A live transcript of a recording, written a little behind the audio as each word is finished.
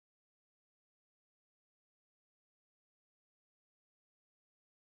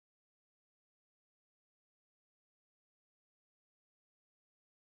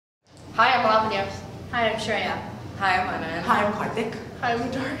Hi, I'm Lavanya. Hi, I'm Shreya. Hi, I'm Anand. Hi, I'm Karthik. Hi,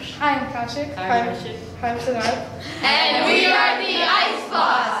 I'm Darsh. Hi, I'm Kaushik. Hi, I'm Rashid. Hi, I'm Siddharth. And we are the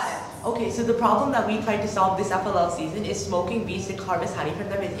Icebots! Okay, so the problem that we tried to solve this FLL season is smoking bees to harvest honey from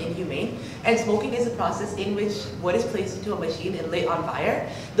them is inhumane. And smoking is a process in which wood is placed into a machine and lit on fire.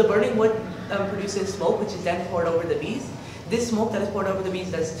 The burning wood produces smoke, which is then poured over the bees. This smoke that is poured over the bees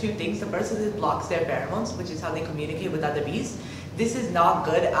does two things. The first is it blocks their pheromones, which is how they communicate with other bees. This is not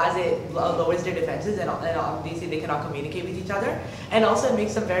good as it lowers their defenses and obviously they cannot communicate with each other. And also it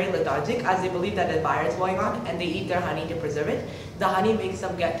makes them very lethargic as they believe that a fire is going on and they eat their honey to preserve it. The honey makes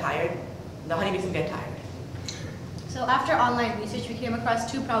them get tired. The honey makes them get tired. So after online research, we came across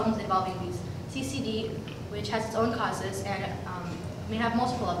two problems involving bees. CCD, which has its own causes and may have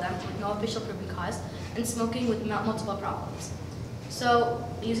multiple of them with no official proven cause, and smoking with multiple problems. So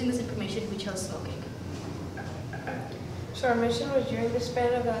using this information, we chose smoking. So our mission was during the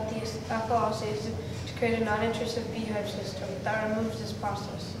span of the FLL season to create a non-intrusive beehive system that removes this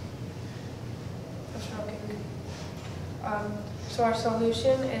process of smoking. So our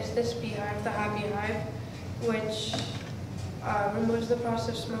solution is this beehive, the Happy Hive, which removes the process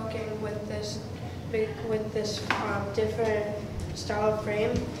of smoking with this different style of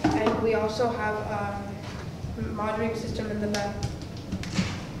frame, and we also have a monitoring system in the back.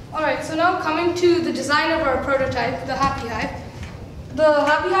 Alright, so now coming to the design of our prototype, the Happy Hive. The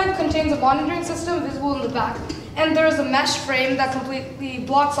Happy Hive contains a monitoring system visible in the back, and there is a mesh frame that completely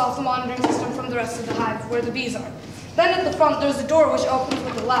blocks off the monitoring system from the rest of the hive where the bees are. Then at the front there's a door which opens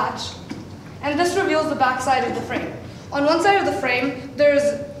with a latch, and this reveals the back side of the frame. On one side of the frame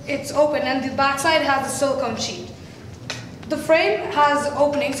it's open and the back side has a silicone sheet. The frame has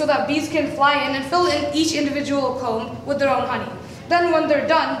openings so that bees can fly in and fill in each individual comb with their own honey. Then when they're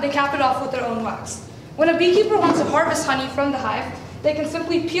done, they cap it off with their own wax. When a beekeeper wants to harvest honey from the hive, they can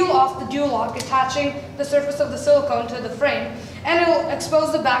simply peel off the dew lock attaching the surface of the silicone to the frame, and it will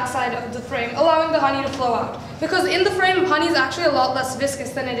expose the backside of the frame, allowing the honey to flow out. Because in the frame, honey is actually a lot less viscous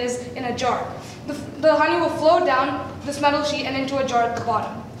than it is in a jar. The honey will flow down this metal sheet and into a jar at the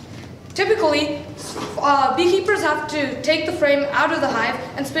bottom. Typically, beekeepers have to take the frame out of the hive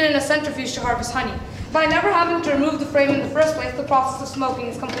and spin in a centrifuge to harvest honey. By never having to remove the frame in the first place, the process of smoking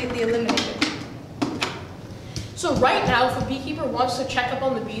is completely eliminated. So right now, if a beekeeper wants to check up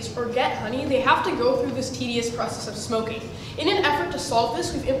on the bees or get honey, they have to go through this tedious process of smoking. In an effort to solve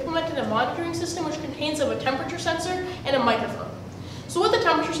this, we've implemented a monitoring system which contains a temperature sensor and a microphone. So what the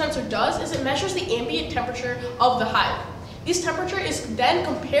temperature sensor does is it measures the ambient temperature of the hive. This temperature is then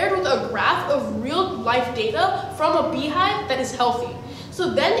compared with a graph of real-life data from a beehive that is healthy.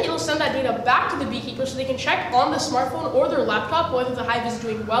 So then it'll send that data back to the beekeeper so they can check on the smartphone or their laptop whether the hive is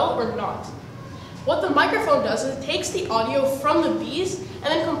doing well or not. What the microphone does is it takes the audio from the bees and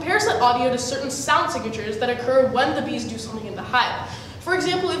then compares that audio to certain sound signatures that occur when the bees do something in the hive. For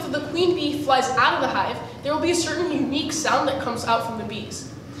example, if the queen bee flies out of the hive, there will be a certain unique sound that comes out from the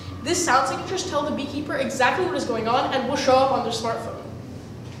bees. These sound signatures tell the beekeeper exactly what is going on and will show up on their smartphone.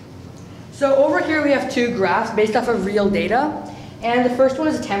 So over here we have two graphs based off of real data. And the first one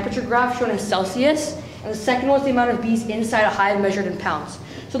is a temperature graph shown in Celsius, and the second one is the amount of bees inside a hive measured in pounds.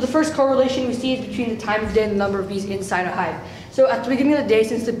 So the first correlation we see is between the time of day and the number of bees inside a hive. So at the beginning of the day,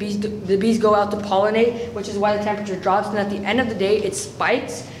 since the bees go out to pollinate, which is why the temperature drops, and at the end of the day it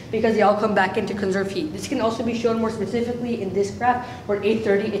spikes because they all come back in to conserve heat. This can also be shown more specifically in this graph, where at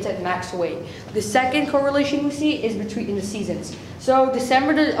 8:30 it's at max weight. The second correlation we see is between the seasons. So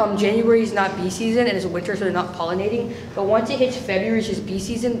December to January is not bee season and it's winter, so they're not pollinating. But once it hits February, it's just bee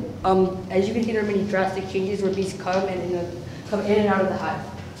season. As you can see, there are many drastic changes where bees come in and out of the hive.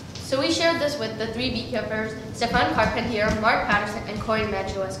 So we shared this with the three beekeepers, Stefan Carpentier, Mark Patterson, and Corey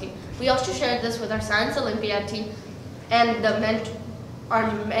Majeweski. We also shared this with our Science Olympiad team and our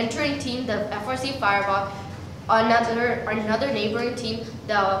mentoring team, the FRC Fireball, another neighboring team,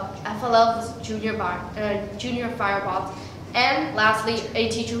 the FLL Junior Fireball, and lastly, a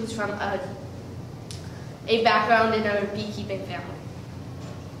teacher who's from a background in a beekeeping family.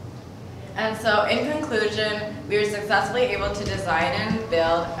 And so in conclusion, we were successfully able to design and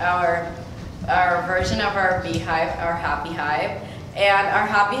build our version of our beehive, our Happy Hive. And our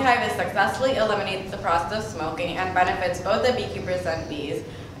Happy Hive successfully eliminates the process of smoking and benefits both the beekeepers and bees.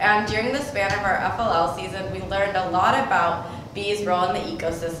 And during the span of our FLL season, we learned a lot about bees' role in the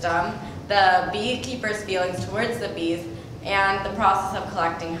ecosystem, the beekeepers' feelings towards the bees, and the process of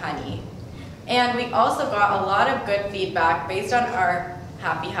collecting honey. And we also got a lot of good feedback based on our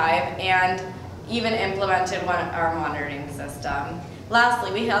Happy Hive and even implemented our monitoring system.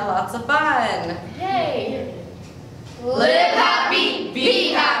 Lastly, we had lots of fun. Yay! Live happy, be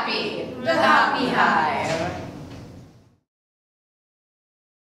happy! The Happy Hive.